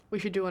We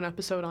should do an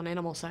episode on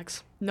animal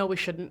sex. No, we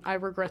shouldn't. I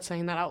regret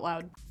saying that out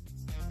loud.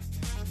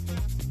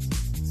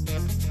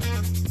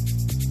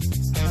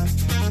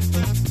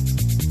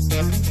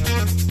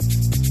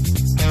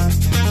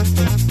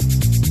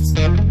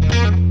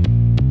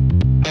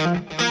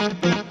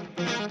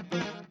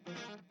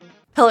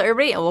 Hello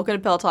everybody and welcome to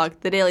Pill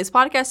Talk, the Daily's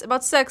podcast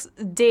about sex,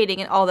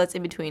 dating, and all that's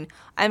in between.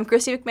 I'm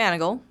Christy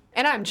McManigal.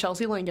 And I'm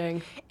Chelsea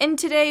Lingang. And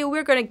today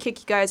we're going to kick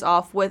you guys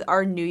off with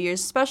our New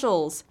Year's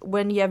specials.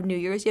 When you have New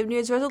Year's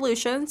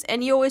resolutions,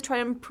 and you always try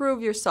to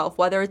improve yourself,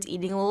 whether it's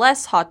eating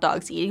less hot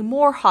dogs, eating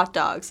more hot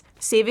dogs,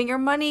 saving your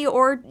money,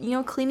 or,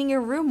 cleaning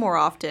your room more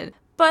often.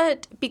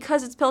 But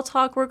because it's Pill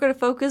Talk, we're going to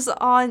focus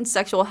on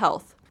sexual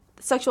health.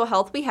 Sexual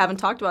health, we haven't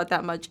talked about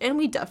that much, and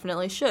we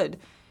definitely should.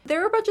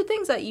 There are a bunch of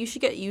things that you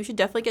should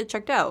definitely get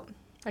checked out.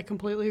 I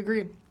completely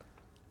agree.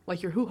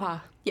 Like your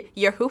hoo-ha. Yeah,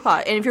 your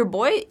hoo-ha. And if you're a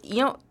boy,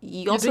 you also...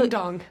 Your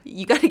ding-dong.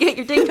 You gotta get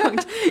your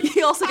ding-donged.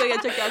 You also gotta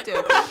get checked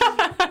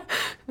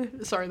out,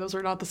 too. Sorry, those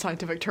are not the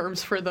scientific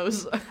terms for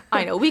those.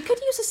 I know. We could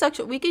use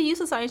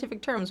the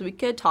scientific terms. We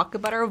could talk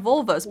about our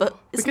vulvas, but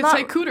we could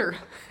say cooter.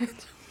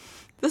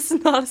 This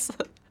is not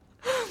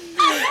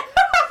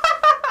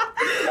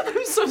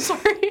I'm so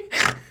sorry.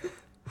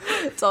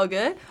 It's all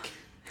good.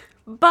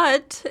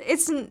 But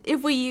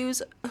if we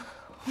use...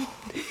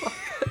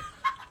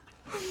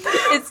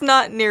 It's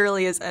not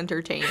nearly as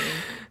entertaining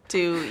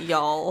to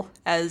y'all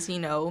as,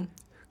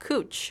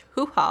 cooch,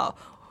 hoo-ha.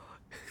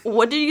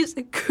 What did you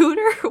say?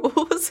 Cooter?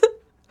 What was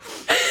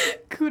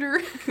it?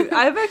 Cooter.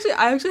 I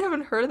actually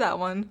haven't heard of that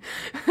one.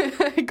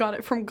 I got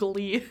it from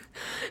Glee.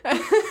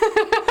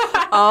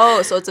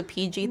 Oh, so it's a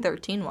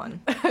PG-13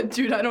 one.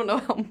 Dude, I don't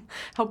know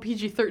how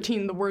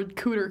PG-13 the word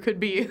cooter could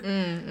be.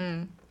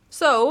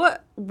 So,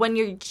 when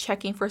you're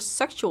checking for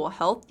sexual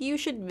health, you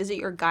should visit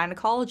your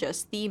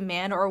gynecologist, the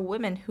man or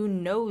woman who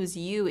knows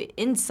you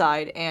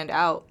inside and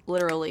out,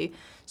 literally.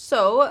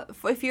 So,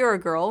 if you're a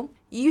girl,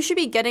 you should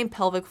be getting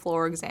pelvic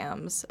floor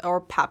exams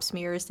or pap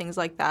smears, things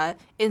like that.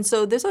 And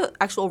so, there's an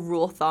actual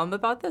rule of thumb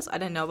about this. I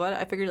didn't know about it.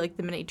 I figured,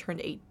 the minute you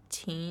turned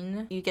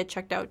 18, you get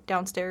checked out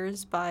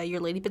downstairs by your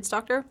lady bits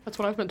doctor. That's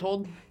what I've been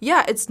told.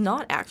 Yeah, it's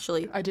not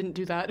actually. I didn't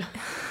do that.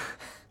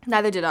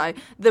 Neither did I.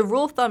 The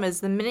rule of thumb is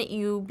the minute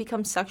you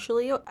become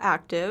sexually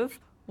active,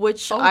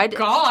 which God.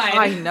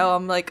 I know.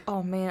 I'm like,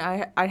 oh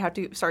man, I'd have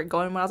to start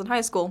going when I was in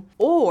high school,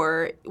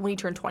 or when you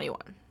turn 21.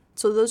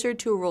 So those are your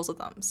two rules of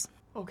thumbs.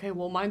 Okay,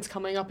 well, mine's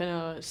coming up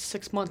in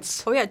 6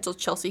 months. Oh yeah, so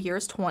Chelsea here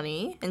is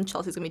 20, and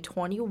Chelsea's gonna be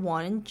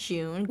 21 in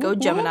June. Go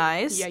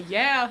Geminis.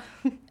 Yeah.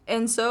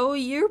 And so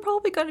you're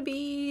probably gonna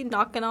be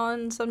knocking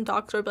on some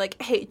doctor, be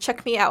like, hey,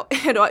 check me out.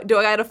 do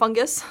I got a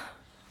fungus?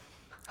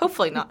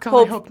 Hopefully not. God,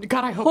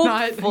 I hope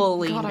not.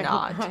 Hopefully God, not.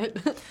 I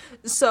hope not.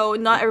 So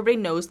not everybody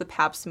knows the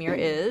pap smear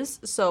is.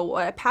 So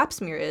what a pap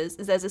smear is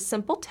as a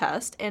simple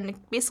test, and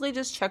it basically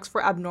just checks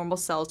for abnormal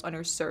cells on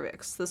your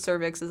cervix. The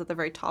cervix is at the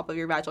very top of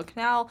your vaginal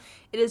canal.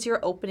 It is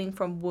your opening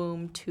from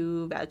womb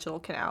to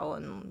vaginal canal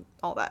and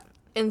all that.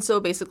 And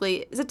so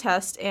basically it's a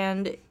test,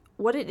 and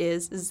what it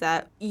is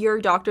that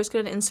your doctor's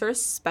going to insert a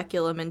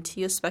speculum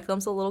into you.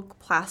 Speculum's a little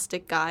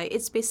plastic guy.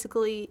 It's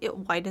basically, it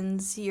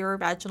widens your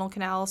vaginal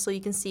canal so you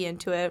can see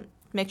into it.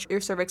 Make sure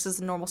your cervix is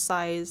a normal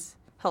size,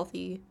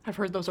 healthy. I've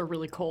heard those are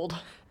really cold.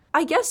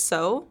 I guess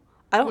so.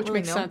 I don't really know.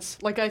 Which makes sense.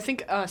 I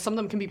think some of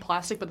them can be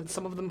plastic, but then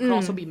some of them can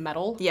also be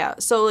metal. Yeah,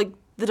 so,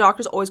 the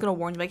doctor's always going to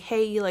warn you,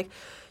 hey,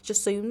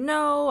 just so you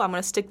know, I'm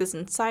going to stick this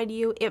inside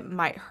you. It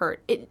might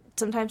hurt. It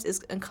sometimes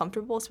is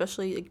uncomfortable,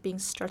 especially, being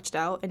stretched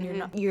out,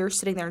 and you're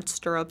sitting there in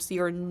stirrups.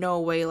 You're in no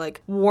way,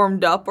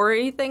 warmed up or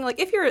anything.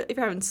 If you're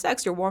having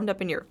sex, you're warmed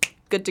up and you're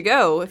good to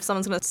go if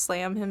someone's going to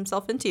slam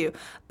himself into you.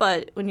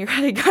 But when you're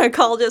at a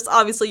gynecologist,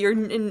 obviously,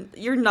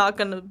 you're not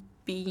going to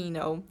be,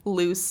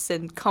 loose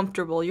and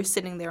comfortable. You're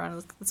sitting there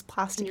on this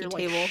plasticky and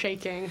table. You're,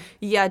 shaking.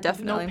 Yeah,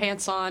 definitely. No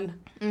pants on,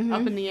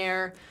 up in the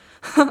air.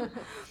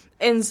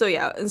 And so,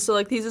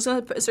 he's just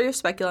going to insert your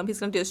speculum. He's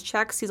going to do his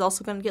checks. He's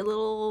also going to get a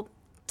little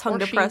tongue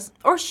depressor.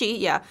 Or she,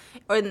 yeah.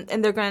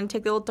 And they're going to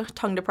take the little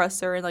tongue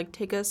depressor and,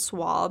 take a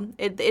swab.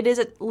 It is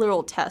a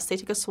literal test. They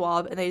take a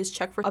swab and they just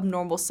check for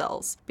abnormal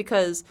cells.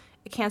 Because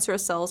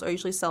cancerous cells are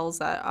usually cells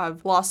that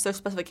have lost their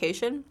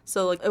specification.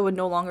 So, it would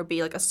no longer be,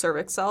 a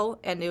cervix cell.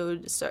 And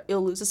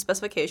it'll lose its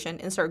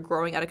specification and start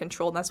growing out of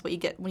control. And that's what you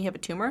get when you have a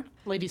tumor.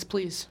 Ladies,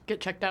 please,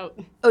 get checked out.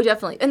 Oh,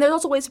 definitely. And there's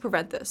also ways to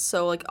prevent this.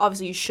 So,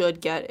 obviously you should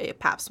get a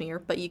pap smear,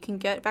 but you can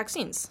get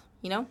vaccines,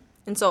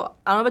 And so,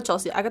 I don't know about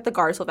Chelsea, I got the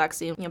Gardasil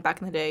vaccine,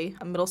 back in the day,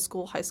 middle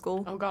school, high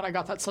school. Oh, God, I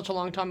got that such a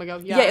long time ago.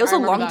 Yeah, it was a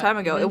long that. time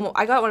ago. Mm-hmm.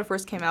 I got it when it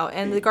first came out.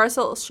 And the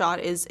Gardasil shot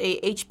is a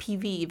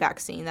HPV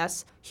vaccine.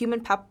 That's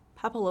human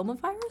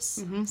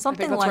papillomavirus? Mm-hmm.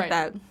 Something like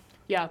that.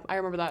 Yeah, I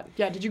remember that.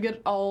 Yeah, did you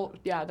get all...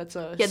 Yeah, that's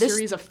a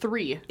series of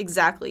 3.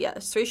 Exactly,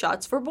 yes. 3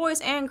 shots for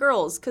boys and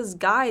girls, because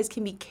guys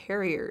can be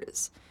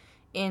carriers.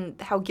 And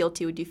how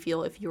guilty would you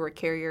feel if you were a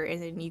carrier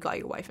and then you got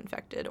your wife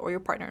infected or your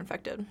partner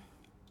infected?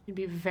 You'd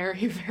be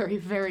very, very,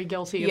 very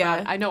guilty Yeah.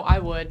 about it. I know I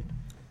would.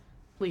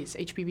 Please,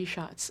 HPV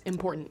shots,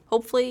 important.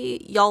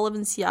 Hopefully y'all live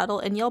in Seattle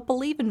and y'all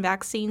believe in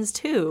vaccines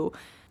too.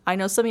 I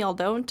know some of y'all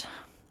don't.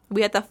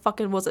 We had that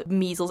fucking, was it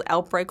measles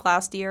outbreak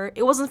last year?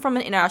 It wasn't from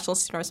an international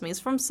student or something. It's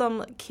from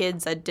some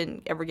kids that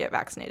didn't ever get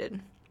vaccinated.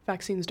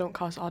 Vaccines don't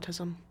cause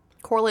autism.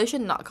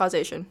 Correlation, not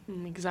causation.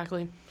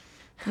 Exactly.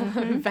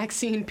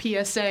 Vaccine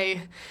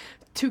PSA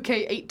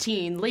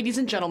 2K18. Ladies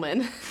and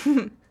gentlemen.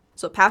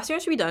 So pap smear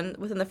should be done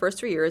within the first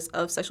 3 years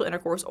of sexual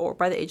intercourse or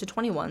by the age of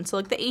 21. So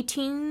like the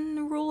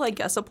 18 rule, I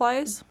guess,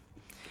 applies.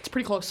 It's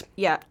pretty close.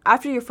 Yeah.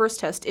 After your first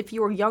test, if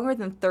you are younger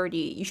than 30,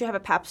 you should have a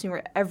pap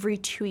smear every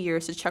 2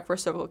 years to check for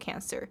cervical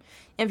cancer.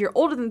 And if you're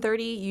older than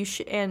 30, you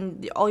should,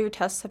 and all your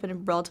tests have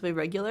been relatively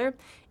regular,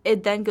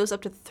 it then goes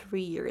up to 3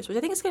 years, which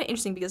I think is kind of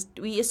interesting because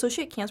we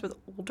associate cancer with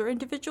older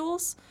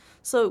individuals.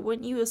 So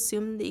wouldn't you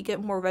assume that you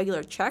get more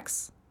regular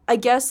checks? I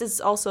guess it's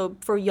also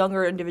for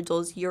younger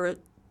individuals, your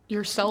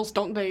cells,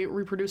 don't they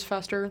reproduce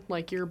faster?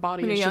 Like your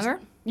body when is you're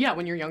younger? Yeah,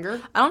 when you're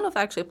younger. I don't know if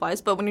that actually applies,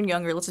 but when you're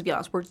younger, let's just be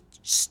honest, we're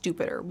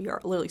stupider. We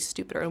are literally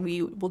stupider, and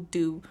we will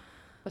do...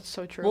 That's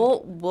so true.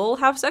 We'll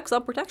have sex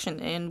up protection,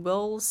 and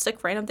we'll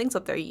stick random things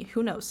up there.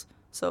 Who knows?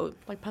 So...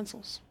 Like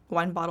pencils.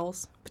 Wine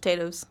bottles.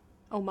 Potatoes.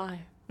 Oh, my.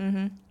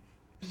 Mm-hmm.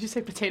 Did you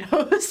say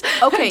potatoes?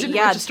 Okay, I didn't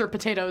register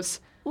potatoes.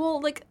 Well,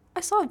 like,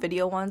 I saw a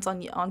video once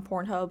on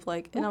Pornhub,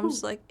 like, and I'm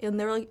just like, and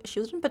they were like, she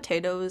was in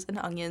potatoes and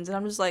onions, and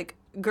I'm just like,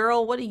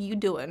 girl, what are you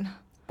doing?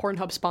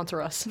 Pornhub,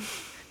 sponsor us.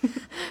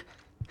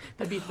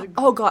 That'd be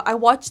Oh god, I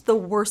watched the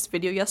worst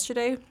video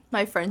yesterday.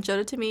 My friend showed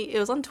it to me. It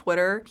was on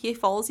Twitter. He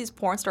follows these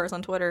porn stars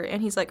on Twitter,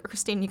 and he's like,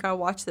 Christine, you gotta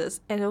watch this.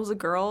 And it was a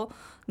girl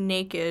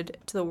naked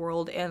to the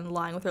world and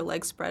lying with her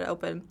legs spread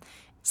open.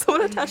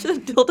 Someone attached a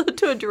dildo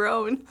to a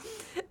drone,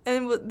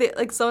 and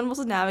someone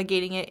was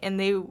navigating it, and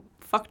they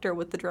fucked her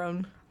with the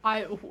drone.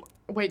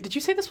 Wait, did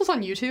you say this was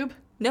on YouTube?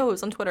 No, it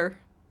was on Twitter.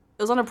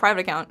 It was on a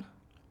private account.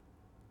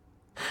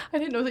 I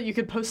didn't know that you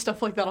could post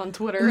stuff like that on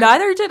Twitter.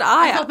 Neither did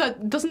I. I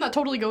thought doesn't that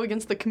totally go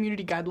against the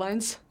community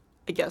guidelines?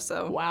 I guess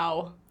so.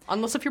 Wow.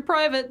 Unless if you're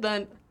private,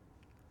 then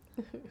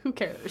who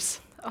cares?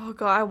 Oh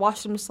god, I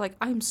watched him just like,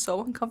 I'm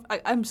so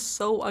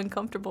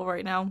uncomfortable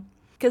right now.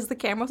 Because the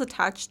camera was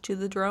attached to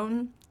the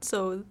drone,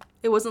 so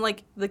it wasn't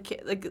like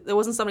it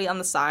wasn't somebody on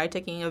the side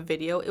taking a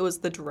video. It was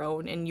the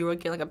drone, and you were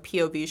getting like a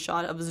POV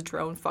shot of this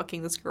drone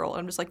fucking this girl. And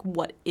I'm just like,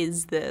 what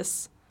is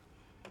this?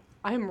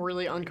 I am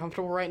really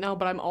uncomfortable right now,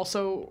 but I'm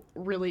also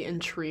really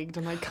intrigued,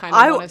 and I kind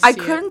of want to see I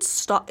couldn't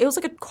stop. It was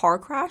like a car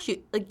crash.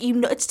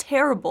 It's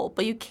terrible,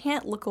 but you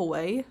can't look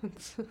away.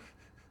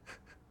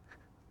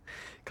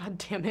 God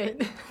damn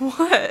it.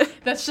 What?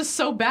 That's just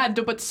so bad,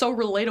 but so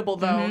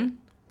relatable, though. Mm-hmm.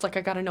 It's like,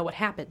 I gotta know what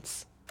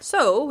happens.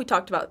 So, we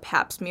talked about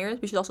pap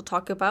smears. We should also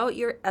talk about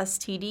your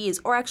STDs,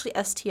 or actually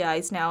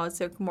STIs now, as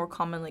they're more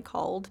commonly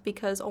called,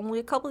 because only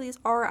a couple of these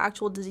are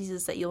actual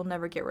diseases that you'll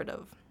never get rid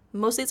of.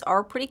 Most of these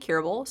are pretty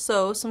curable,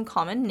 so some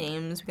common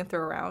names we can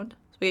throw around.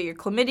 So we got your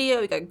chlamydia,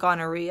 we got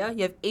gonorrhea,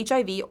 you have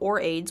HIV or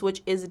AIDS,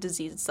 which is a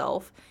disease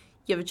itself.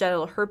 You have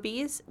genital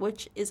herpes,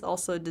 which is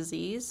also a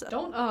disease.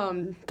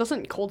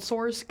 Doesn't cold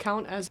sores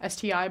count as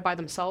STI by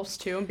themselves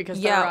too?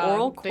 Because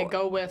they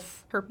go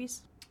with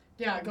herpes.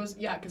 Yeah,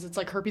 because it's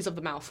like herpes of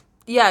the mouth.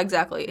 Yeah,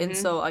 exactly. Mm-hmm. And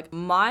so like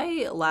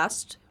my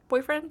last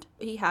boyfriend,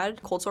 he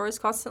had cold sores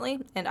constantly,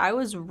 and I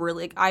was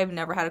really, I've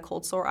never had a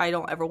cold sore. I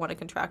don't ever want to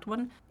contract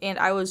one, and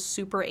I was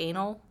super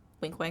anal.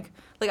 Wink, wink.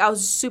 Like, I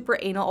was super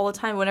anal all the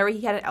time. Whenever he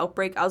had an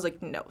outbreak, I was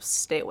like, no,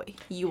 stay away.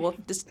 You will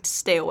just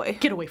stay away.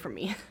 Get away from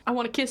me. I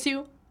want to kiss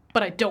you,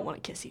 but I don't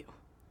want to kiss you.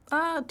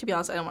 To be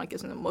honest, I don't want to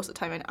kiss him most of the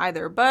time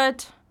either,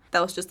 but that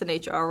was just the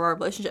nature of our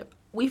relationship.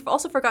 We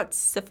also forgot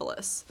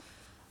syphilis.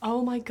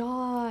 Oh my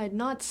god,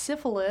 not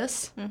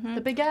syphilis. Mm-hmm.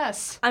 The big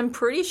S. I'm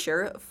pretty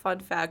sure,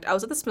 fun fact, I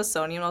was at the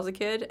Smithsonian when I was a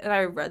kid, and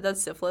I read that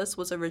syphilis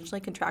was originally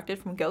contracted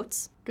from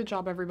goats. Good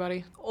job,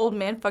 everybody. Old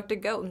man fucked a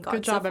goat and got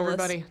syphilis. Good job,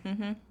 everybody.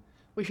 Mm-hmm.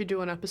 We should do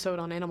an episode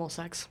on animal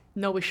sex.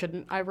 No, we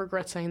shouldn't. I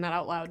regret saying that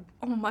out loud.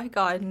 Oh my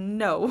god,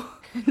 no.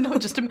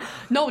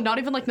 No, not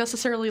even like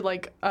necessarily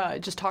like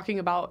just talking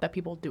about that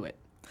people do it.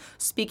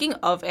 Speaking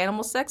of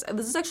animal sex,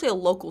 this is actually a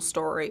local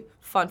story.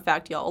 Fun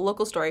fact, y'all, a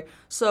local story.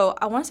 So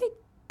I want to say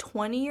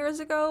 20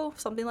 years ago,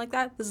 something like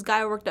that, this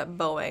guy worked at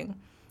Boeing,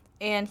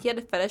 and he had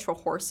a fetish for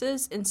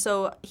horses, and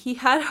so he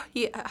had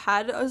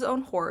his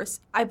own horse.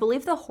 I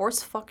believe the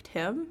horse fucked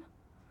him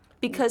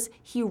because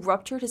he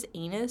ruptured his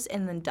anus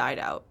and then died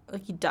out.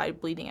 Like, he died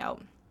bleeding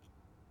out.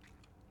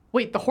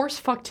 Wait, the horse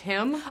fucked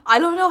him? I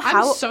don't know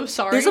how. I'm so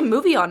sorry. There's a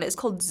movie on it. It's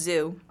called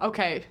Zoo.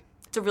 Okay.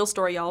 It's a real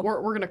story, y'all.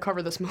 We're gonna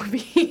cover this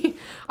movie.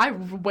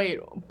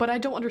 But I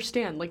don't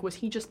understand. Like, was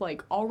he just,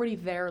 like, already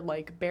there,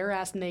 like,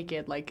 bare-ass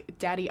naked, like,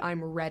 Daddy,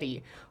 I'm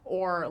ready?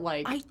 Or,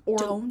 like... I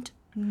don't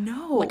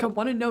know. Like, I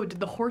want to know, did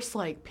the horse,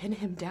 like, pin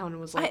him down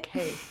and was like,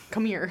 hey,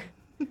 come here.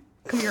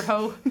 Come here,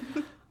 ho.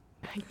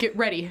 Get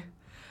ready.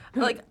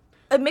 Like,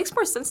 it makes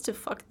more sense to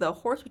fuck the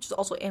horse, which is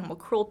also animal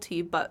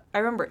cruelty, but I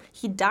remember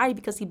he died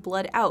because he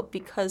bled out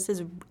because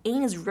his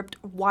anus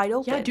ripped wide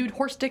open. Yeah, dude,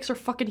 horse dicks are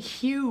fucking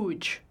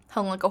huge.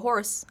 Hung like a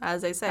horse,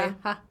 as they say.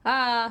 Ha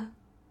ha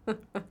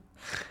ha.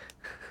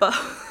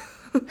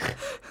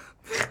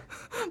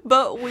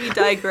 But we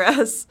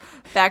digress.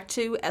 Back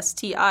to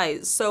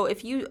STIs. So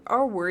if you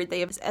are worried they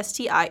have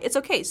STI, it's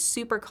okay.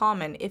 Super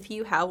common. If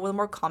you have one of the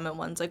more common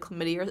ones like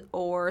chlamydia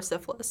or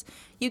syphilis,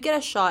 you get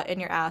a shot in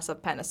your ass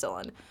of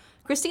penicillin.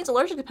 Christine's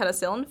allergic to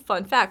penicillin.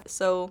 Fun fact.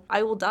 So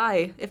I will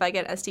die if I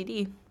get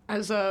STD.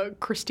 As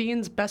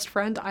Christine's best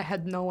friend, I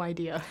had no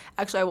idea.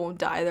 Actually, I won't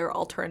die. There are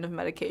alternative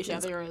medications. Yeah,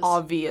 there is.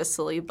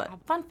 Obviously, but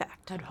fun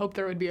fact. I'd hope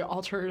there would be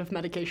alternative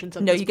medications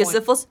at No, this you get point.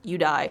 syphilis, you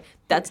die.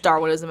 That's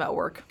Darwinism at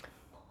work.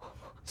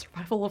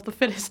 Survival of the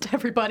fittest,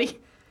 everybody.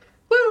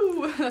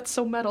 Woo! That's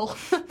so metal.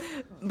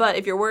 But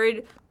if you're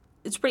worried,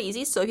 it's pretty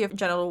easy. So if you have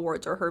genital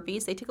warts or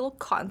herpes, they take a little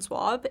cotton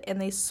swab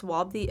and they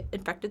swab the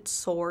infected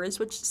sores,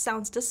 which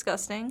sounds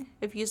disgusting.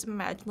 If you just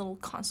imagine little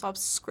cotton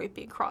swabs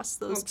scraping across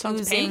those It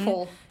sounds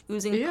painful.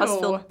 oozing Ew.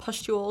 pus-filled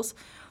pustules,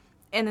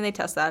 and then they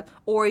test that.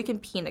 Or you can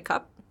pee in a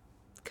cup,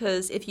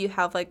 because if you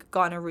have like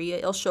gonorrhea,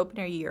 it'll show up in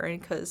your urine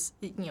because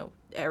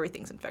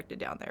everything's infected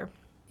down there.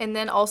 And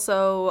then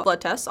also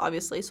blood tests,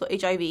 obviously. So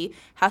HIV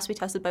has to be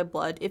tested by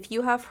blood. If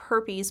you have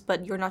herpes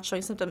but you're not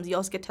showing symptoms, you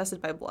also get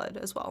tested by blood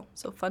as well.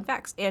 So fun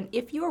facts. And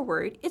if you are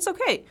worried, it's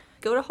okay.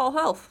 Go to Hall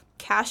Health.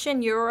 Cash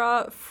in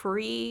your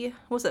free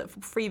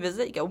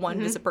visit. You get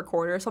one visit per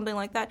quarter or something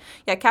like that.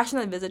 Yeah, cash in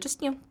that visit.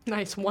 Just,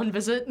 Nice, one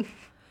visit.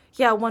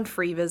 Yeah, one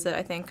free visit,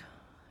 I think.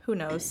 Who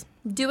knows?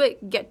 Do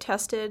it. Get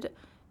tested.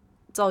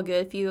 It's all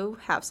good if you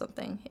have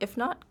something. If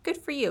not, good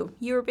for you.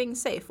 You were being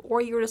safe,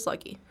 or you were just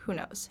lucky. Who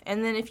knows?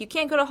 And then if you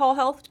can't go to Hall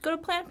Health, go to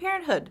Planned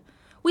Parenthood.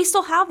 We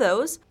still have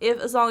those,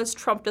 as long as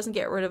Trump doesn't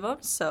get rid of them,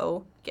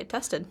 so get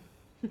tested.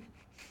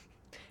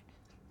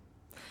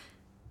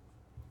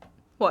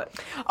 What?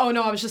 Oh,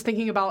 no, I was just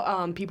thinking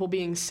about people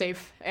being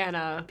safe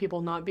and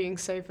people not being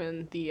safe,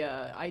 and the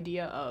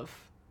idea of,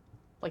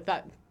 like,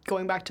 that,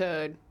 going back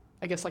to,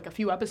 I guess, like, a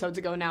few episodes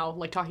ago now,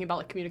 like, talking about,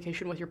 like,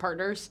 communication with your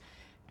partners.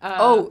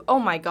 Oh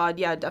my God,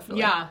 yeah,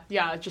 definitely.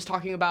 Yeah, just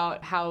talking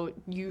about how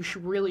you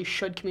really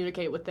should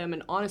communicate with them.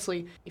 And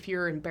honestly, if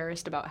you're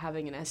embarrassed about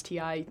having an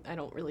STI, I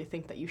don't really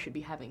think that you should be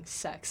having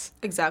sex.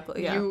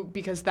 Exactly, yeah.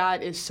 Because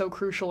that is so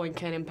crucial and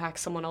can impact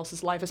someone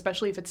else's life,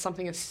 especially if it's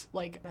something as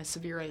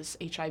severe as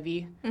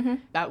HIV.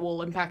 That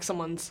will impact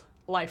someone's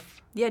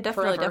life. Yeah,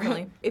 definitely, forever.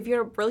 definitely. If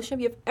you're in a relationship,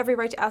 you have every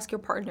right to ask your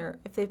partner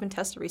if they've been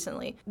tested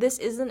recently. This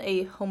isn't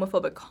a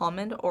homophobic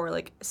comment or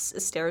like a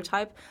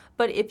stereotype,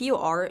 but if you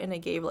are in a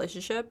gay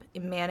relationship, a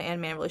man and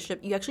man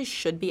relationship, you actually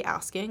should be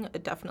asking,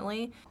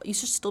 definitely. You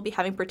should still be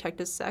having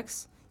protected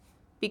sex,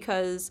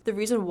 because the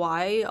reason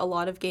why a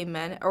lot of gay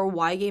men, or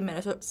why gay men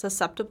are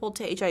susceptible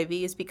to HIV,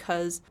 is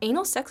because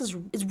anal sex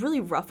is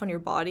really rough on your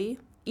body.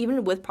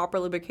 Even with proper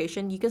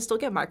lubrication, you can still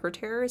get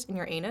microtears in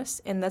your anus,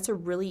 and that's a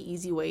really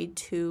easy way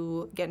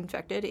to get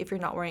infected if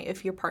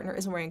your partner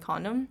isn't wearing a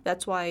condom.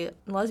 That's why in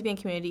the lesbian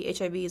community,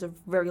 HIV is a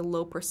very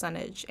low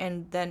percentage,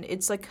 and then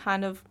it's like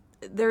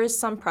there is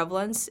some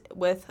prevalence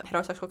with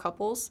heterosexual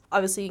couples.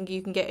 Obviously,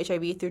 you can get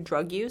HIV through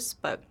drug use,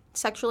 but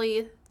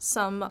sexually,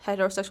 some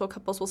heterosexual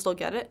couples will still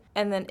get it.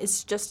 And then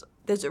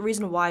there's a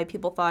reason why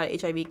people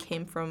thought HIV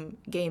came from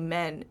gay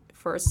men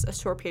for a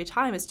short period of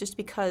time. It's just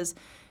because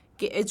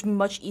it's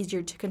much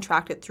easier to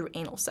contract it through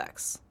anal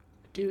sex.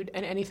 Dude,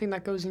 and anything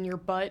that goes in your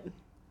butt,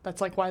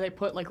 that's like why they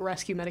put like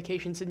rescue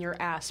medications in your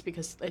ass,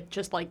 because it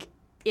just like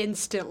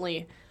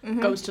instantly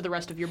goes to the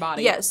rest of your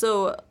body. Yeah,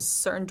 so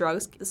certain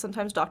drugs,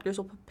 sometimes doctors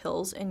will put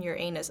pills in your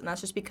anus, and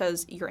that's just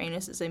because your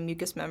anus is a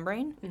mucous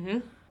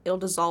membrane. It'll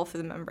dissolve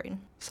through the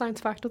membrane.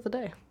 Science fact of the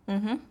day.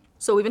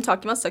 So we've been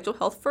talking about sexual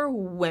health for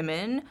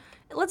women.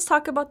 Let's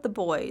talk about the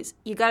boys.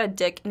 You got a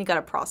dick and you got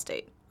a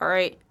prostate, all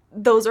right?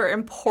 Those are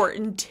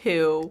important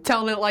too.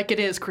 Telling it like it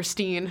is,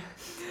 Christine.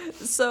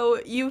 So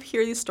you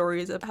hear these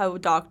stories of how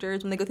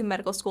doctors, when they go through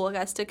medical school,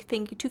 gotta stick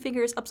two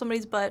fingers up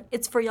somebody's butt.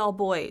 It's for y'all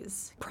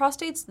boys.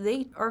 Prostates,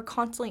 they are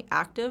constantly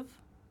active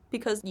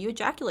because you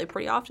ejaculate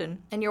pretty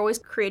often, and you're always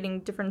creating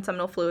different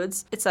seminal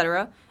fluids,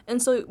 etc.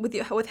 And so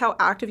with how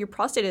active your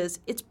prostate is,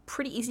 it's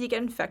pretty easy to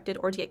get infected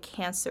or to get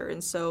cancer.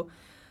 And so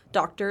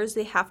doctors,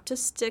 they have to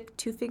stick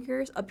 2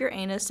 fingers up your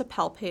anus to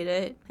palpate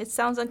it. It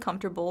sounds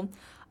uncomfortable.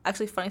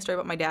 Actually, funny story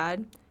about my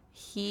dad.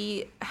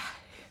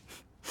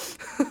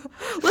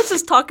 Let's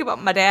just talk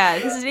about my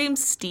dad. His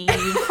name's Steve.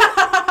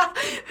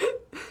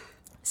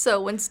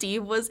 So when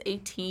Steve was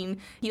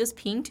 18, he was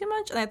peeing too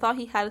much, and I thought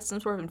he had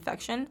some sort of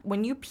infection.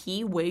 When you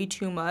pee way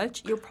too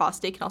much, your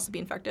prostate can also be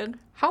infected.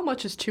 How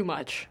much is too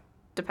much?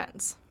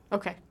 Depends.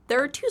 Okay.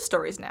 There are 2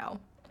 stories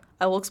now.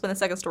 I will explain the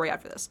second story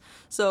after this.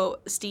 So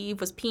Steve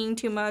was peeing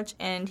too much,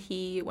 and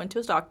he went to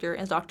his doctor,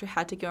 and his doctor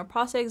had to give him a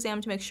prostate exam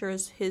to make sure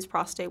his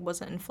prostate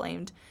wasn't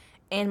inflamed.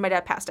 And my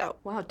dad passed out.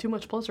 Wow, too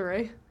much pleasure,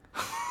 eh?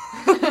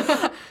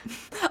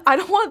 I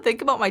don't want to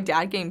think about my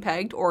dad getting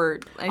pegged or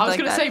anything I was like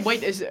gonna that. say,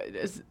 wait,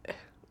 is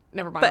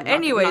never mind. But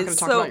anyways, I'm not gonna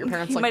talk about your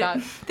parents like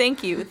that.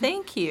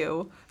 Thank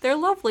you. They're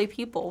lovely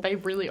people. They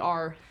really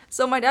are.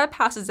 So my dad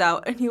passes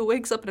out, and he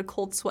wakes up in a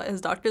cold sweat. His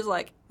doctor's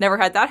like, never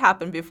had that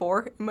happen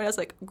before. And my dad's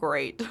like,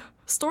 great.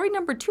 Story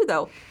number 2,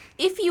 though.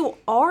 If you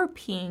are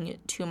peeing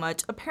too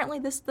much, apparently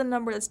this is the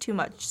number that's too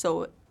much.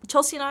 So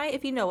Chelsea and I,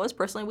 if you know us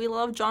personally, we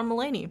love John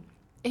Mulaney.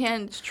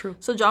 And It's true.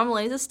 so John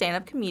Mulaney's a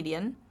stand-up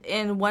comedian.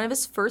 In one of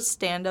his first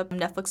stand-up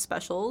Netflix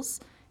specials,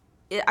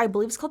 I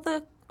believe it's called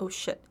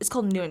it's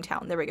called New in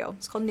Town. There we go.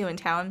 It's called New in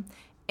Town.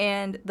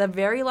 And the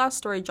very last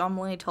story John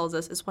Mulaney tells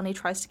us is when he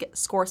tries to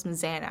score some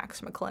Xanax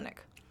from a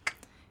clinic.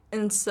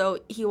 And so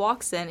he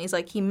walks in, he's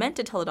like, he meant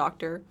to tell the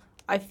doctor,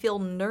 I feel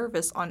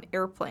nervous on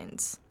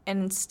airplanes.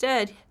 And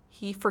instead,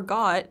 he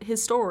forgot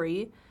his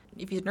story.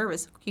 If he's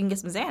nervous, you can get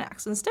some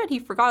Xanax. Instead, he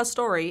forgot his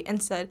story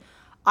and said,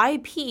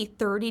 I pee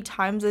 30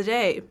 times a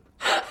day.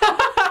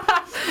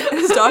 And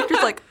his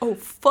doctor's like, oh,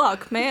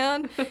 fuck,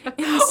 man.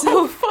 And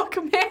so, Oh, fuck,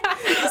 man.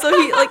 so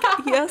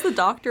he asked the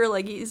doctor,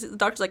 the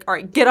doctor's like, all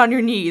right, get on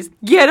your knees.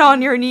 Get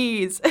on your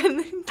knees. And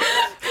then,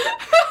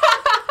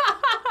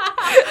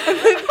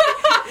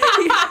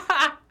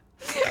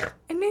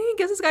 and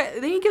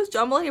then he gives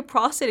John Mulaney a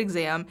prostate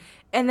exam.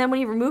 And then when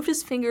he removed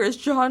his fingers,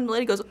 John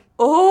Mulaney goes,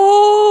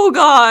 oh,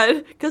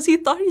 God. Because he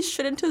thought he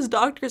shit into his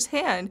doctor's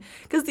hand.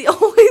 Because the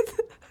only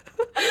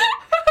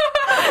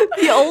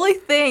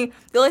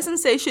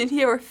sensation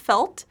he ever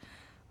felt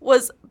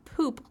was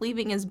poop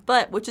leaving his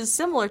butt, which is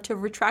similar to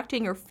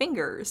retracting your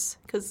fingers,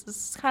 because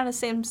it's kind of the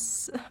same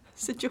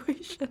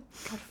situation.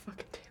 God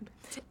fucking damn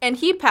it. And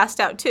he passed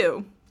out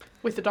too.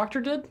 Wait, the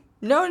doctor did?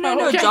 No.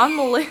 Okay. John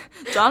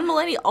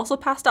Mulaney also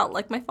passed out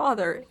like my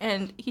father,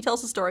 and he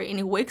tells the story, and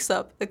he wakes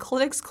up, the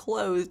clinic's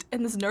closed,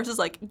 and this nurse is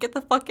like, get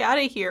the fuck out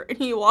of here, and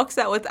he walks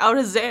out without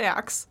his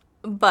Xanax.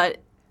 But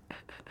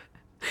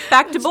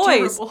back to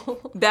boys.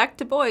 Terrible. Back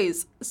to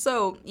boys.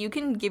 So you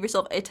can give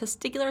yourself a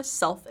testicular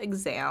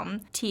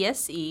self-exam,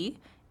 TSE,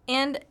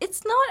 and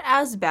it's not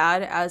as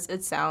bad as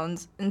it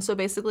sounds. And so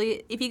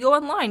basically, if you go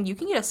online, you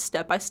can get a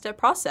step-by-step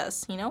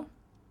process,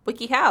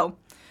 WikiHow.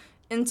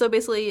 And so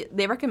basically,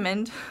 they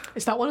recommend...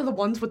 Is that one of the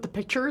ones with the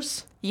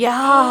pictures? Yeah!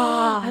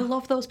 I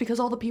love those because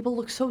all the people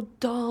look so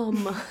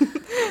dumb.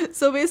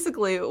 So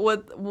basically,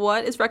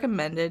 what is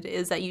recommended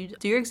is that you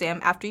do your exam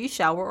after you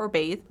shower or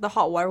bathe. The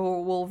hot water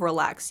will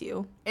relax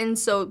you. And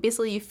so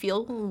basically, you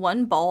feel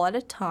one ball at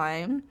a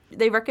time.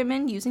 They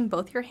recommend using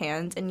both your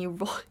hands, and you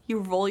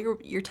roll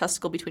your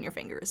testicle between your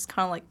fingers.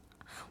 Kind of like,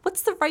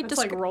 what's the right... It's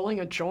like rolling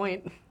a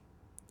joint.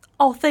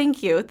 Oh,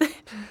 thank you.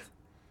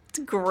 It's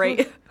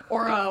great.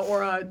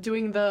 Or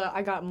doing the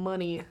I got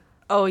money.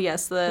 Oh,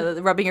 yes, the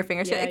rubbing your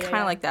fingers. Yeah, Kind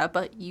of like that,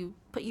 but you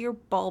put your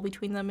ball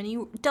between them and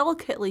you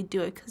delicately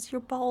do it because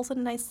your ball's a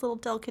nice little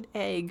delicate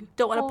egg.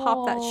 Don't want to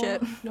pop that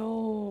shit.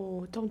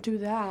 No, don't do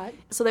that.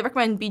 So they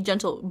recommend be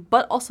gentle,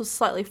 but also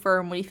slightly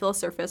firm when you feel the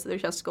surface of your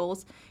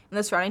testicles and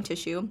the surrounding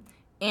tissue.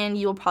 And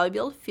you'll probably be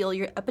able to feel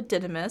your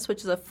epididymis,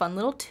 which is a fun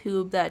little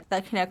tube that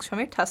connects from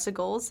your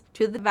testicles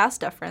to the vas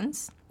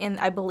deferens. And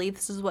I believe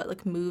this is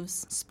what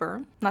moves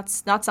sperm. Not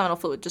seminal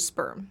fluid, just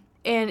sperm.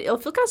 And it'll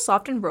feel kind of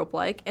soft and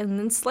rope-like, and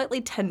then slightly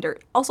tender.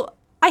 Also,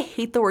 I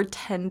hate the word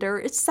tender.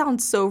 It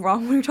sounds so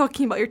wrong when you're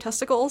talking about your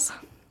testicles.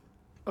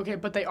 Okay,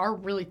 but they are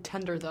really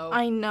tender, though.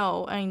 I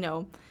know.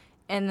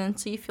 And then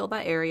so you feel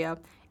that area.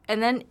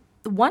 And then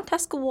one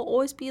testicle will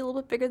always be a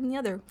little bit bigger than the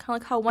other. Kind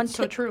of like how one tit...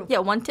 so true. Yeah,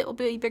 one tit will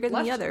be bigger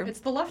than the other.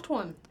 It's the left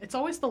one. It's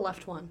always the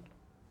left one.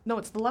 No,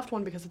 it's the left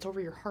one because it's over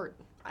your heart.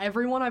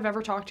 Everyone I've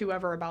ever talked to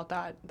ever about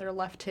that, their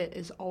left tit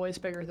is always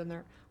bigger than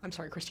their... I'm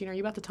sorry, Christine, are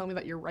you about to tell me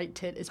that your right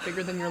tit is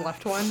bigger than your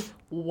left one?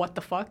 What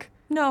the fuck?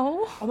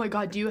 No. Oh my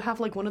god, do you have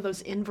one of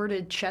those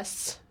inverted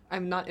chests?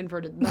 I'm not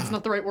inverted. That's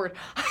not the right word.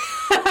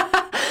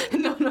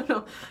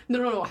 No.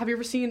 Have you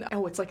ever seen...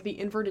 Oh, it's like the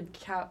inverted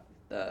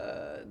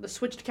the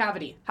switched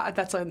cavity.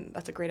 That's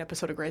a great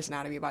episode of Grey's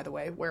Anatomy, by the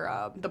way,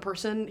 where the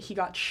person, he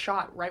got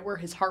shot right where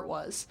his heart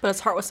was. But his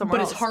heart was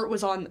somewhere else. But his heart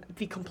was on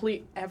the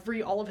complete...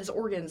 all of his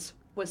organs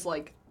was,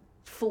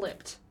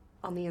 flipped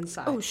on the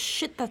inside. Oh,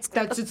 shit, that's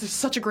it's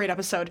such a great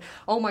episode.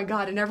 Oh, my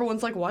God. And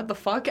everyone's like, what the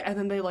fuck? And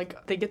then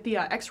they get the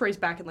x-rays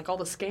back and, all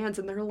the scans,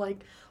 and they're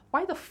like,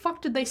 why the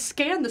fuck did they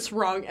scan this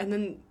wrong? And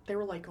then they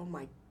were like, oh,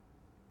 my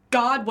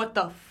God, what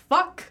the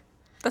fuck?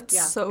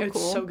 That's so cool.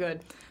 It's so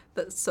good.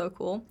 That's so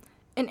cool.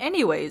 And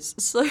anyways,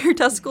 so your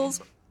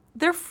testicles,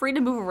 they're free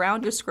to move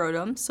around your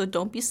scrotum, so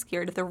don't be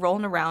scared if they're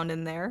rolling around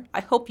in there.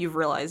 I hope you've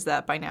realized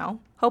that by now.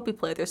 Hope you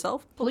play with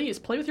yourself. Please,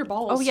 play with your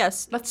balls. Oh,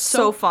 yes. That's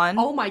so fun.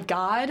 Oh, my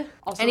God.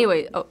 Also,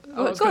 anyway, I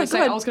was going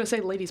to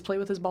say, ladies, play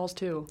with his balls,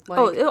 too.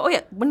 Oh,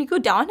 yeah. When you go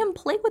down him,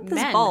 play with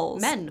his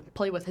balls. Men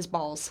play with his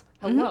balls.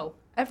 Hello. Mm-hmm.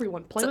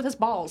 Everyone, play with his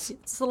balls.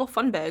 It's a little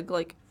fun bag.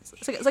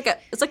 It's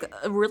like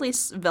a really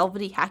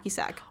velvety hacky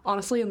sack.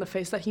 Honestly, and the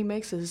face that he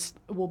makes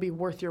will be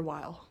worth your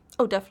while.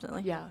 Oh,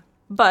 definitely. Yeah.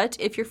 But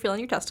if you're feeling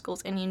your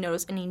testicles and you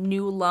notice any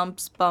new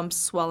lumps, bumps,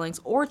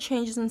 swellings, or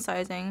changes in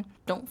sizing,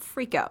 don't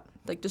freak out.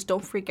 Just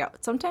don't freak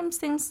out. Sometimes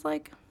things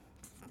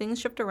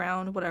shift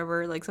around,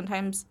 whatever.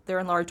 Sometimes they're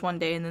enlarged one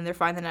day and then they're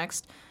fine the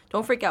next.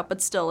 Don't freak out,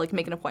 but still,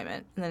 make an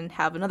appointment and then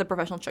have another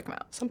professional check them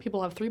out. Some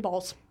people have 3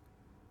 balls.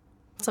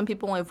 Some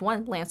people only have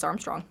 1, Lance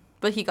Armstrong.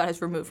 But he got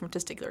his removed from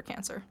testicular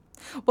cancer.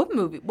 What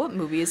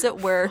movie is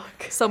it where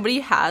somebody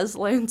has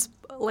Lance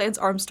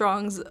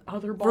Armstrong's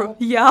other ball?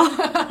 Yeah.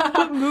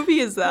 What movie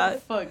is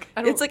that? Fuck.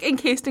 It's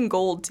encased in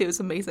gold too.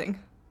 It's amazing.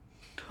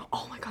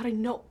 Oh my God, I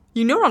know.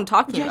 You know what I'm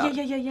talking Yeah, about.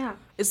 yeah.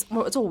 It's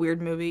a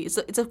weird movie.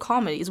 It's a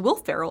comedy. Is Will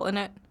Ferrell in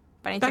it?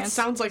 By any That chance?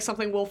 sounds like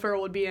something Will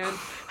Ferrell would be in.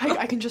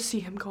 I can just see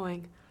him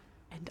going,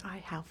 and I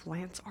have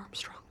Lance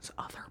Armstrong's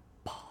other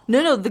ball.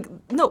 No.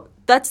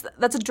 That's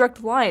a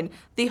direct line.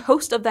 The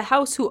host of the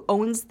house who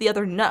owns the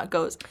other nut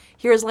goes,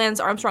 "Here's Lance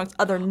Armstrong's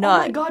other nut."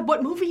 Oh my god,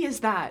 what movie is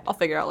that? I'll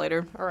figure it out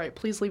later. All right,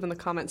 please leave in the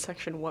comment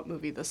section what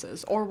movie this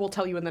is, or we'll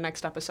tell you in the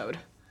next episode.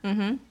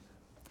 Mm-hmm.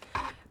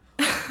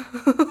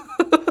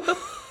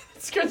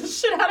 It scared the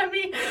shit out of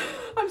me.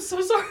 I'm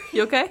so sorry.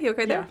 You okay? You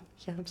okay there?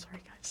 Yeah, I'm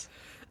sorry, guys.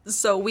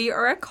 So we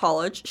are at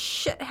college.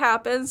 Shit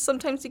happens.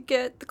 Sometimes you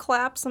get the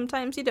clap,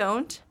 sometimes you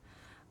don't.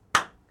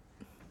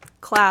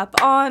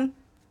 Clap on.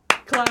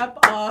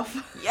 Clap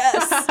off.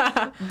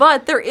 Yes.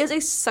 But there is a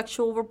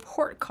sexual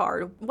report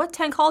card. What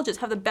 10 colleges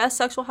have the best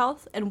sexual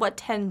health and what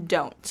 10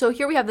 don't? So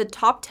here we have the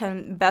top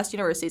 10 best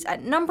universities.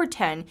 At number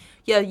 10,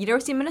 you have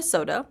University of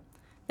Minnesota.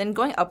 Then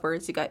going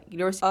upwards, you got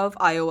University of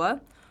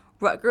Iowa,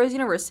 Rutgers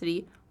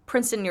University,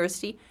 Princeton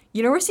University,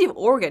 University of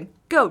Oregon.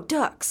 Go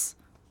Ducks.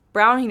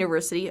 Brown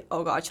University.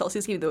 Oh god,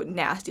 Chelsea's giving me the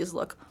nastiest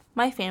look.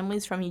 My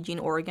family's from Eugene,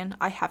 Oregon.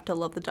 I have to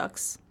love the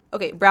Ducks.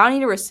 Okay, Brown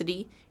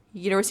University,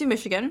 University of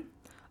Michigan,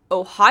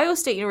 Ohio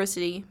State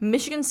University,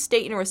 Michigan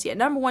State University. At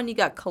number 1, you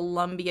got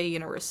Columbia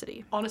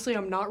University. Honestly,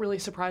 I'm not really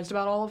surprised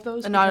about all of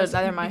those. Neither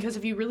am I. Because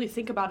if you really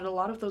think about it, a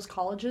lot of those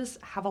colleges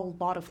have a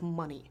lot of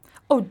money.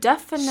 Oh,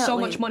 definitely. So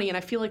much money, and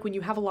I feel like when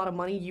you have a lot of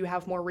money, you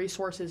have more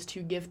resources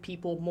to give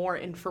people more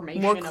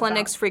information. More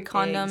clinics, about. free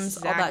condoms,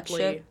 all that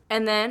shit.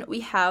 And then we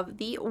have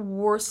the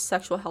worst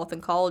sexual health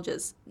in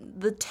colleges.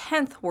 The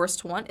 10th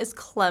worst one is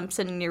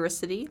Clemson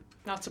University.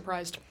 Not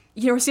surprised.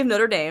 University of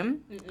Notre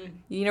Dame.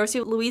 University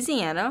of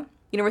Louisiana.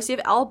 University of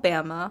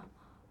Alabama.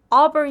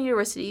 Auburn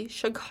University.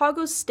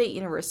 Chicago State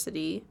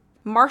University.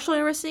 Marshall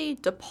University,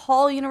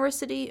 DePaul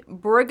University,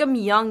 Brigham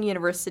Young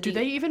University. Do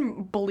they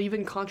even believe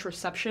in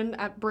contraception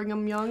at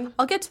Brigham Young?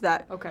 I'll get to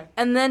that. Okay.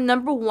 And then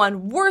number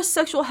 1, worst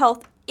sexual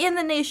health in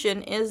the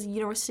nation is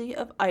University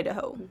of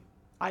Idaho.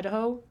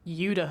 Idaho?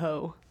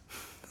 Udaho.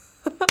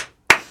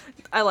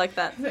 I like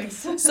that.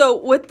 Thanks. So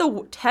with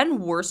the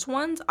 10 worst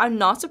ones, I'm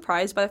not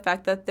surprised by the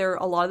fact that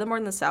a lot of them are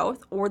in the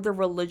South or the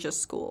religious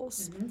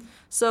schools. Mm-hmm.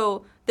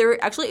 So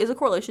there actually is a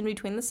correlation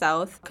between the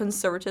South,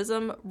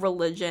 conservatism,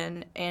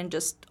 religion, and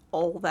just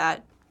all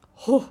that.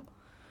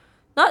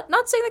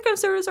 Not saying that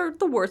conservatives are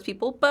the worst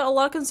people, but a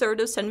lot of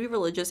conservatives tend to be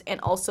religious and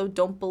also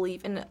don't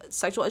believe in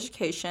sexual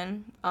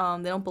education.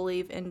 They don't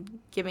believe in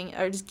giving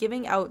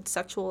out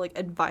sexual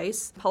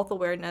advice, health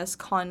awareness,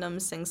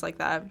 condoms, things like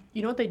that.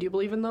 You know what they do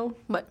believe in though?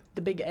 What?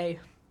 The big A.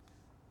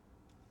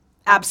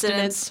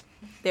 Abstinence.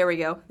 There we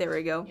go.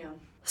 Yeah.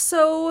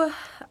 So,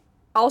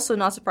 also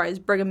not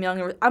surprised, Brigham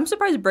Young. I'm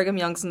surprised Brigham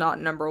Young's not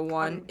number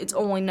 1. It's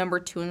only number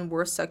 2 in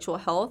worst sexual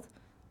health.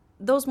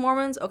 Those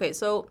Mormons. Okay,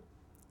 so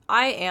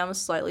I am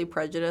slightly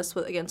prejudiced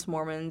against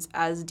Mormons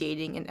as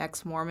dating an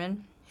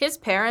ex-Mormon. His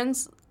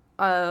parents,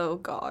 oh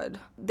god,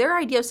 their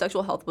idea of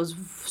sexual health was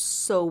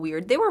so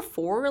weird. They were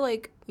for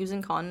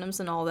using condoms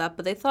and all that,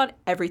 but they thought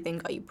everything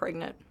got you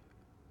pregnant.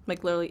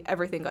 Literally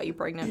everything got you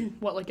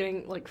pregnant. What,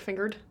 getting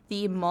fingered?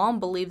 The mom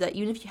believed that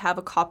even if you have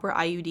a copper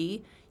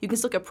IUD, you can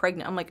still get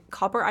pregnant. I'm like,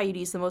 copper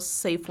IUD is the most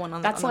safe one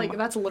on that's the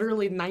that's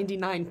literally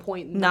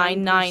 99.9.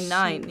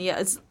 999. Yeah,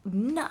 it's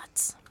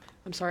nuts.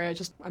 I'm sorry,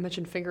 I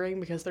mentioned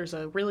fingering because there's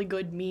a really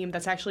good meme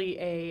that's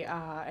actually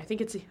I think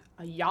it's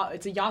a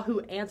Yahoo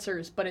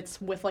Answers, but it's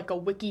with a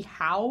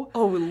WikiHow.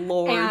 Oh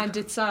lord. And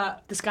it's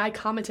this guy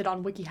commented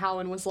on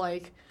WikiHow and was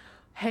like,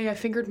 "Hey, I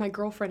fingered my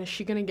girlfriend. Is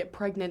she gonna get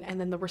pregnant?" And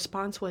then the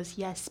response was,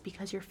 "Yes,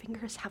 because your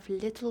fingers have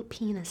little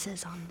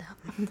penises on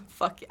them."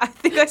 Fuck, I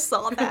think I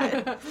saw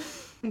that.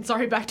 I'm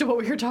sorry, back to what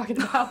we were talking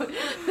about.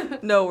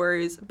 No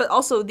worries. But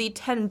also the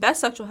 10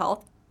 best sexual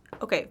health.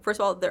 Okay, first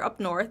of all, they're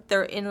up north.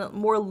 They're in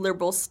more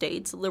liberal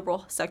states,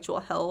 liberal sexual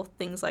health,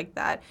 things like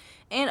that.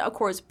 And, of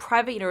course,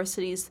 private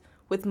universities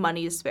with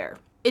money to spare.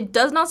 It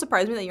does not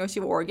surprise me that University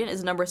of Oregon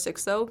is number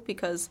 6, though,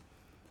 because,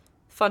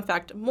 fun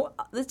fact,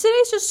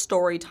 today's just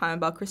story time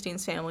about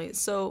Christine's family.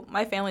 So,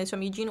 my family is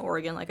from Eugene,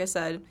 Oregon, like I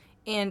said.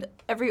 And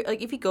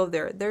if you go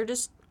there,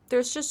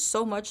 there's just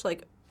so much,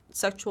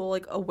 sexual,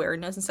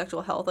 awareness and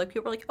sexual health.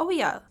 People are like, oh,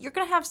 yeah, you're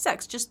going to have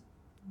sex. Just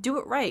do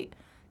it right.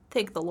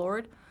 Thank the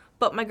Lord.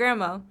 But my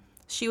grandma,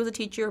 she was a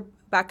teacher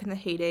back in the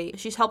heyday.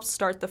 She's helped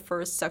start the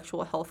first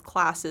sexual health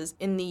classes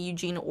in the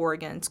Eugene,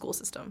 Oregon school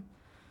system.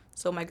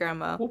 So my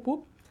grandma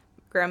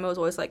was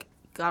always like,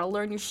 gotta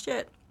learn your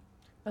shit.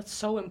 That's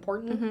so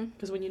important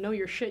because when you know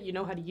your shit, you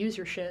know how to use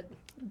your shit.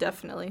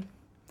 Definitely.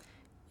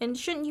 And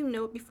shouldn't you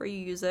know it before you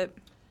use it?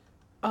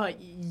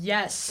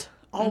 Yes,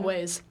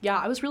 always. Yeah,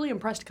 I was really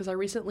impressed because I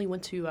recently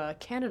went to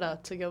Canada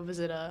to go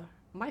visit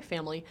my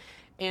family.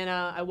 And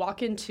I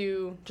walk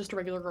into just a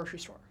regular grocery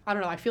store. I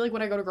don't know. I feel like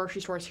when I go to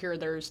grocery stores here,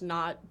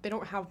 they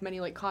don't have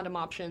many condom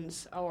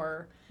options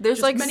or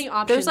there's many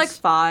options. There's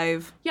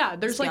 5. Yeah,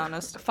 there's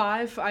honest.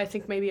 5. I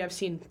think maybe I've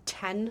seen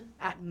 10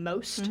 at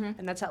most,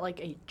 and that's at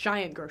a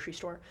giant grocery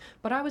store.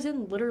 But I was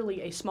in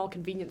literally a small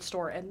convenience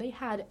store, and they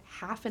had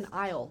half an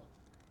aisle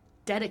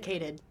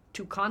dedicated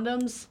to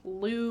condoms,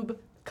 lube,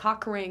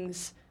 cock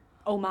rings.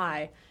 Oh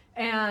my.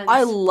 And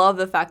I love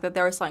the fact that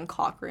they were selling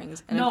cock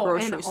rings in a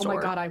grocery store. Oh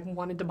my god, I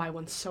wanted to buy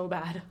one so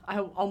bad. I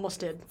almost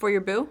did. For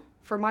your boo?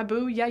 For my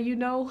boo, yeah, you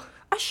know.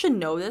 I should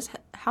know this.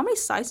 How many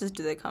sizes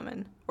do they come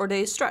in? Or do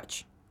they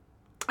stretch?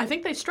 I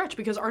think they stretch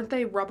because aren't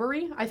they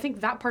rubbery? I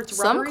think that part's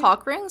Some rubbery.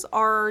 cock rings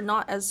are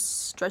not as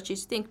stretchy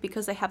as you think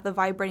because they have the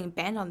vibrating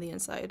band on the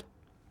inside.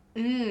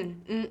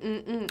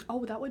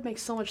 Oh, that would make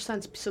so much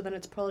sense. So then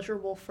it's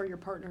pleasurable for your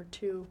partner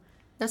too.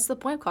 That's the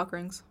point of cock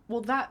rings.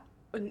 Well,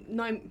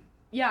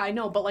 yeah, I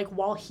know, but like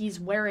while he's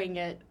wearing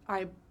it,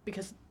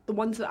 because the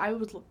ones that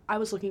I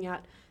was looking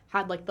at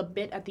had like the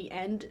bit at the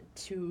end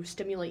to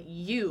stimulate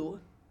you.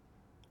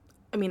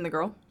 I mean the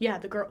girl? Yeah,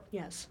 the girl.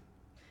 Yes.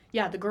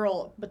 Yeah, the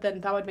girl, but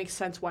then that would make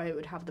sense why it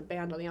would have the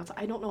band on the outside.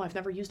 I don't know. I've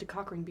never used a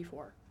cock ring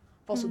before.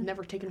 I've also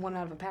never taken one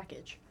out of a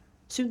package.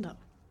 Soon, though.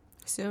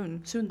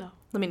 Soon, though.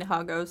 Let me know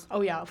how it goes.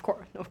 Oh, yeah, of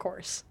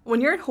course.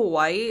 When you're in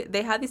Hawaii,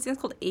 they have these things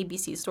called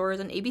ABC stores,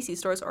 and ABC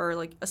stores are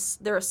like,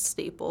 they're a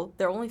staple.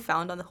 They're only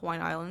found on the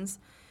Hawaiian Islands,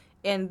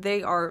 and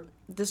they're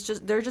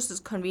just this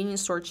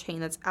convenience store chain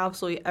that's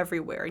absolutely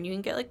everywhere, and you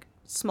can get like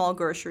small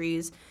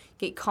groceries,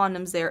 get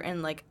condoms there,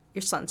 and like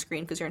your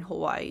sunscreen because you're in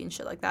Hawaii and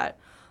shit like that.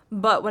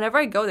 But whenever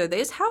I go there, they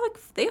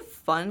have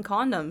fun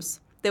condoms.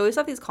 They always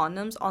have these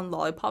condoms on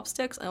lollipop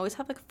sticks and always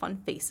have like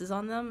fun faces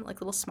on them,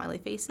 like little smiley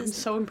faces. I'm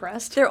so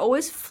impressed. They're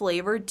always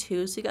flavored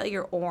too, so you got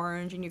your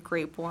orange and your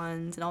grape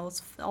ones and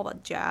all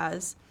that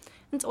jazz.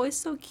 And it's always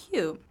so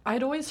cute.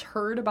 I'd always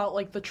heard about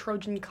like the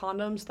Trojan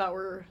condoms that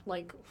were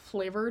like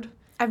flavored.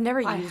 I've never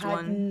used one. I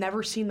had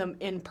never seen them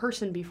in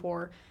person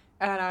before.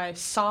 And I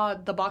saw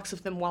the box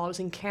of them while I was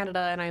in Canada,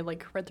 and I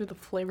like read through the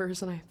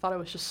flavors, and I thought it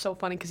was just so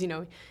funny because you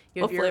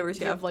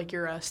have like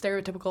your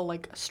stereotypical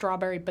like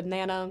strawberry,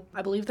 banana.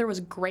 I believe there was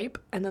grape,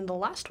 and then the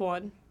last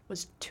one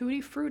was Tutti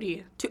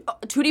Frutti.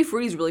 Tutti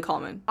Frutti is really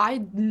common.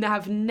 I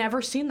have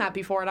never seen that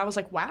before, and I was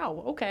like,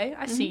 wow, okay,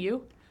 I see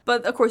you.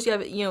 But of course, you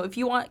have if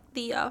you want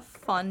the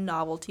fun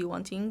novelty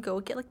ones, you can go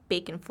get like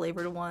bacon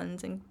flavored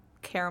ones and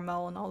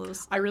caramel and all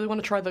those. I really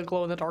want to try the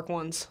glow in the dark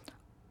ones.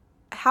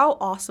 How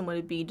awesome would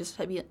it be just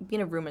to be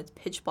in a room and it's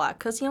pitch black?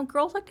 Because,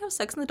 girls like to have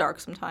sex in the dark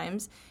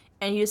sometimes,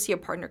 and you just see a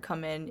partner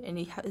come in, and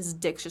his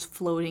dick's just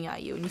floating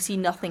at you, and you see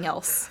nothing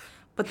else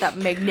but that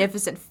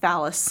magnificent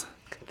phallus.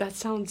 That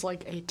sounds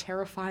like a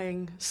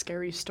terrifying,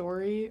 scary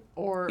story,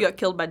 or... You got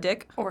killed by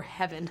dick? Or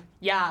heaven.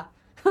 Yeah.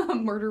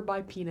 Murder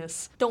by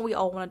penis. Don't we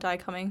all want to die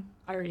coming?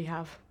 I already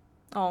have.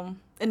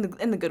 In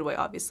the good way,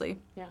 obviously.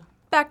 Yeah.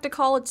 Back to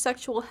college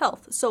sexual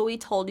health. So we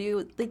told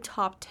you the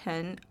top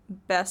 10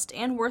 best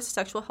and worst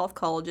sexual health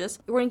colleges.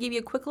 We're going to give you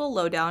a quick little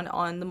lowdown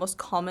on the most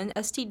common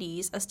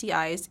STDs,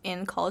 STIs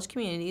in college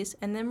communities,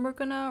 and then we're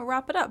going to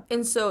wrap it up.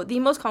 And so the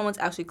most common one's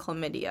actually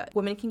chlamydia.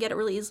 Women can get it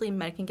really easily,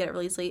 men can get it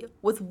really easily.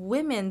 With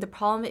women, the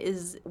problem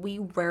is we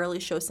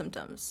rarely show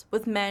symptoms.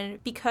 With men,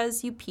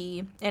 because you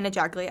pee and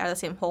ejaculate out of the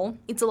same hole,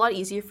 it's a lot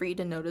easier for you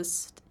to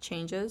notice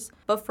changes.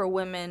 But for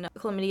women,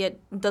 chlamydia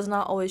does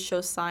not always show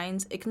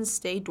signs. It can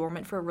stay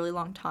dormant for a really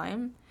long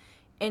time.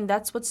 And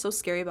that's what's so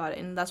scary about it,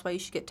 and that's why you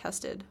should get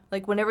tested.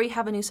 Like, whenever you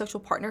have a new sexual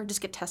partner,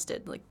 just get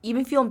tested. Like,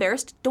 even if you feel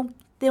embarrassed,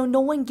 no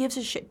one gives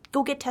a shit.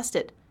 Go get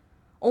tested.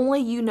 Only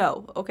you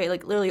know, okay?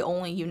 Like, literally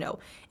only you know.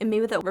 And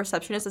maybe that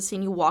receptionist has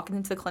seen you walking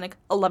into the clinic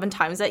 11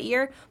 times that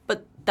year,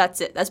 but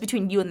that's it. That's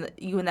between you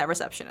and that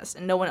receptionist,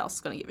 and no one else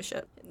is going to give a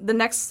shit. The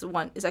next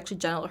one is actually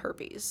genital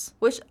herpes,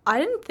 which I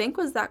didn't think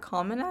was that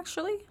common,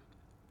 actually.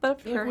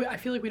 But I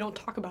feel like we don't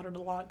talk about it a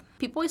lot.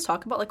 People always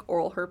talk about like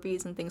oral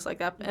herpes and things like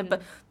that.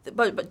 Mm-hmm.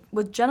 But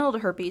with genital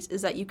herpes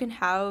is that you can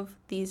have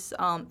these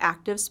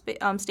active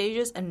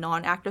stages and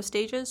non-active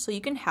stages. So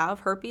you can have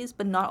herpes,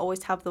 but not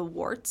always have the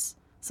warts.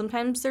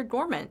 Sometimes they're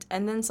dormant,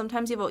 and then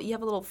sometimes you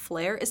have a little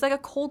flare. It's like a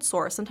cold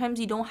sore. Sometimes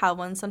you don't have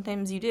one.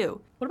 Sometimes you do.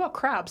 What about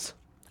crabs?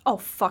 Oh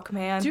fuck,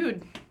 man,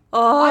 dude.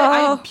 I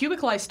had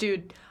pubic lice,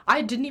 dude.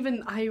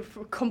 I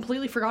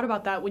completely forgot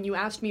about that when you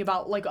asked me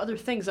about, like, other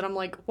things, and I'm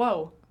like,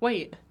 whoa,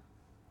 wait.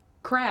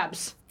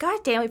 Crabs.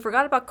 God damn, we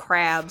forgot about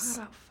crabs.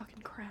 I forgot about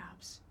fucking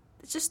crabs.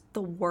 It's just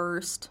the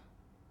worst.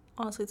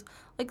 Honestly, it's,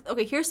 like,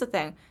 okay, here's the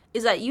thing,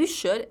 is that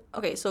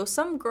so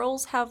some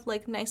girls have,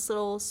 like, nice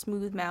little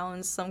smooth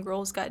mounds, some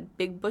girls got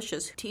big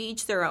bushes, to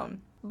each their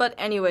own. But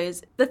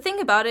anyways, the thing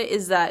about it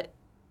is that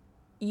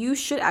you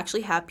should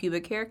actually have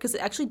pubic hair because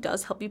it actually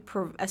does help you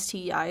prevent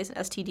STIs and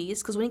STDs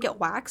because when you get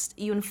waxed,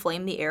 you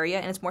inflame the area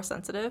and it's more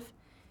sensitive.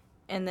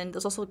 And then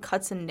there's also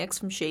cuts and nicks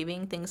from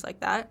shaving, things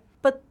like that.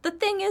 But the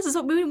thing is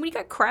that when you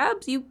got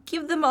crabs, you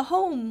give them a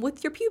home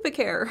with your pubic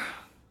hair.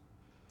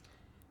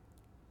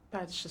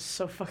 That's just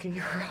so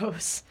fucking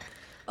gross.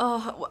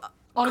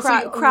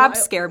 Honestly,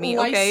 crabs scare me,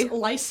 okay?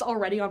 Lice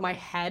already on my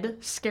head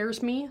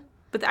scares me.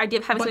 But the idea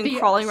of having something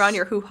crawling around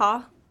your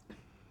hoo-ha?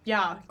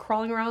 Yeah,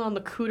 crawling around on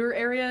the cooter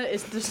area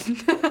is just,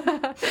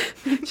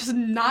 just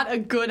not a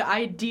good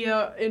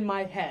idea in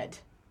my head.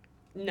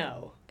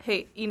 No.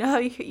 Hey, you know how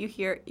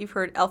you've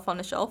heard Elf on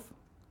a Shelf?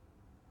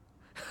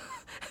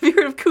 Have you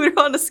heard of Cooter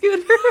on a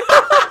Scooter?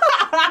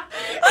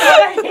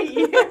 I hate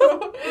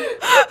you.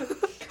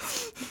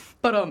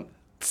 But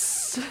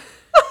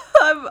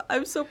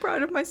I'm so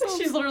proud of myself.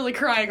 she's literally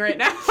crying right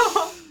now.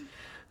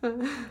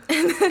 Put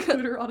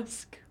her on a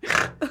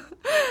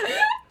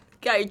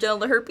Got your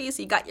genital herpes,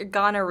 you got your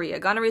gonorrhea.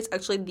 Gonorrhea is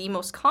actually the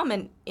most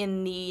common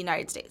in the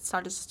United States,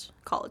 not just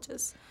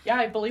colleges. Yeah,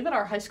 I believe at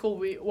our high school,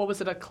 what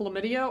was it, a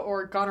chlamydia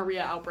or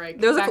gonorrhea outbreak?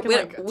 There was back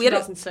in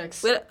 2006.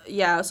 So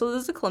there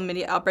was a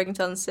chlamydia outbreak in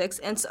 2006,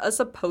 and a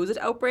supposed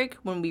outbreak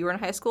when we were in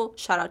high school.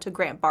 Shout out to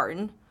Grant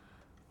Barton.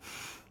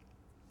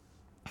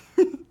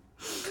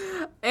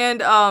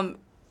 And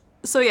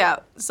so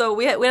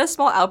we had a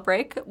small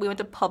outbreak. We went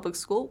to public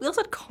school. We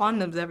also had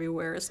condoms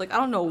everywhere. It's like, I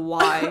don't know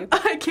why.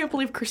 I can't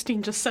believe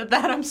Christine just said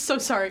that. I'm so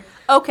sorry.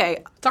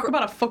 Okay. Talk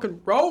about a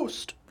fucking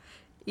roast.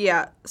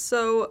 Yeah,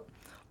 so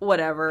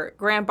whatever.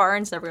 Grant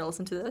Barton's never gonna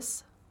listen to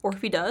this. Or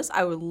if he does,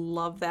 I would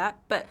love that.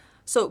 But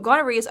so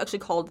gonorrhea is actually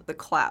called the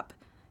clap.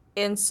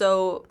 And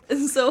so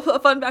a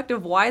fun fact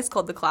of why it's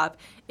called the clap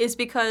is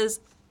because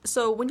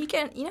so when you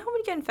get, you know how when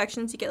you get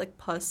infections, you get like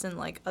pus and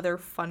like other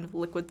fun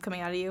liquids coming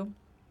out of you?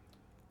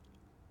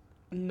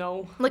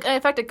 No. Like an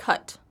infected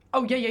cut.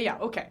 Oh, yeah.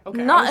 Okay.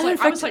 Not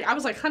I was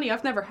like, honey,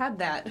 I've never had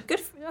that.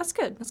 That's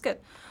good.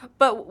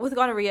 But with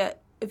gonorrhea,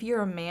 if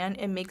you're a man,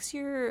 it makes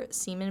your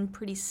semen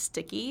pretty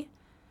sticky.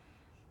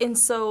 And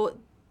so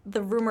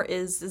the rumor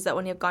is that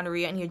when you have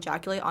gonorrhea and you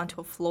ejaculate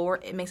onto a floor,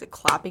 it makes a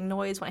clapping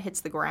noise when it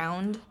hits the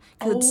ground.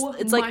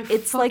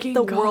 It's like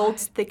the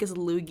world's thickest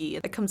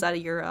loogie that comes out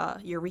of your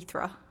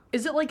urethra.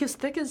 Is it like as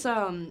thick as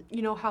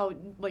you know how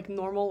like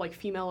normal like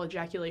female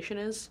ejaculation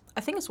is?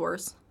 I think it's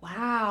worse.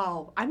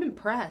 Wow, I'm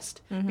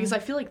impressed because I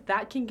feel like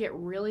that can get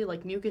really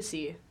like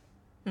mucusy.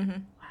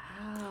 Mm-hmm.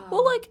 Wow.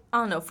 Well, like I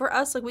don't know. For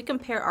us, like we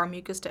compare our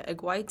mucus to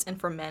egg whites, and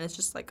for men, it's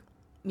just like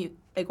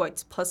egg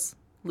whites plus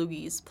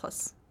loogies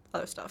plus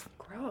other stuff.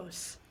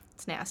 Gross.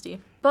 It's nasty.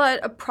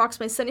 But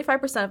approximately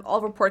 75% of all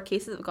reported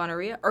cases of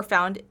gonorrhea are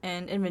found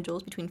in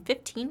individuals between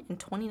 15 and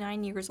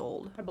 29 years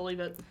old. I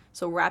believe it.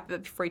 So wrap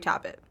it before you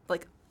tap it.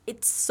 Like,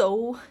 it's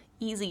so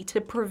easy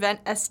to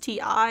prevent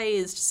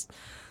STIs. Just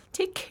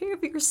take care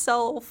of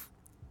yourself.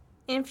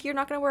 And if you're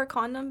not going to wear a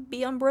condom,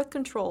 be on birth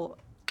control.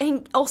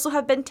 And also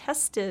have been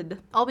tested.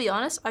 I'll be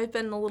honest, I have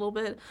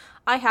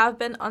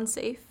been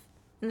unsafe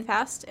in the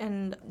past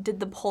and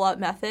did the pull-out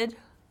method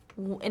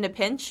in a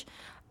pinch.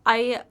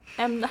 I'm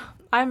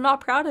not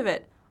proud of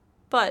it,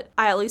 but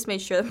I at least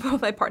made sure that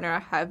both my partner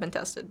and I have been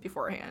tested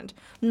beforehand.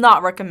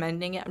 Not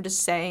recommending it. I'm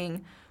just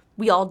saying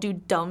we all do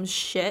dumb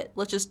shit.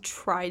 Let's just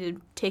try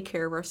to take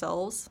care of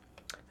ourselves.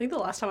 I think the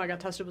last time I got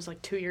tested was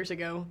like 2 years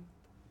ago.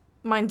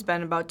 Mine's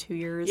been about 2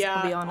 years,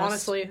 I'll be honest.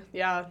 Honestly,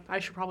 yeah, I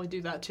should probably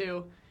do that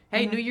too.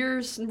 Hey, New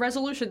Year's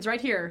resolutions right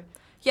here.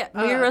 Yeah,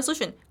 New Year's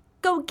resolution.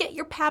 Go get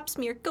your pap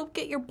smear. Go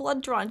get your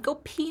blood drawn. Go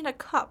pee in a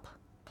cup.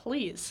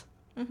 Please.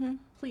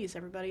 Please,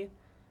 everybody.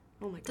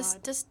 Oh my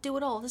God. Just do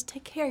it all. Just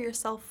take care of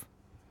yourself.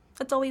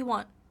 That's all we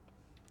want.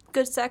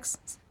 Good sex.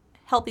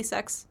 Healthy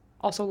sex.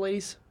 Also,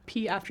 ladies,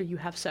 pee after you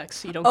have sex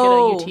so you don't get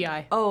a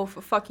UTI. Oh,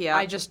 fuck yeah.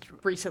 I just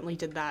recently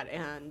did that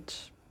and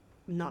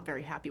I'm not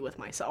very happy with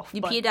myself.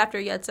 You peed after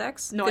you had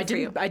sex? No, I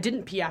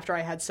didn't pee after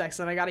I had sex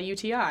and I got a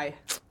UTI.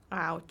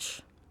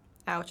 Ouch.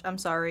 I'm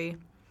sorry.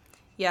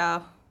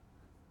 Yeah.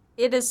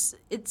 It's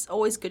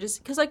always good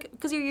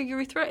because your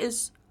urethra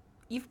is,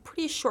 you have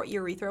pretty short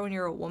urethra when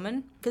you're a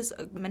woman because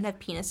men have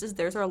penises,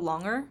 theirs are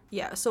longer.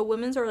 Yeah, so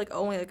women's are like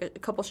only like a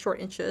couple short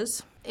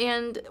inches.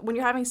 And when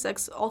you're having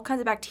sex, all kinds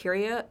of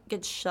bacteria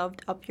get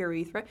shoved up your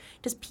urethra.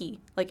 Just pee.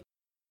 Like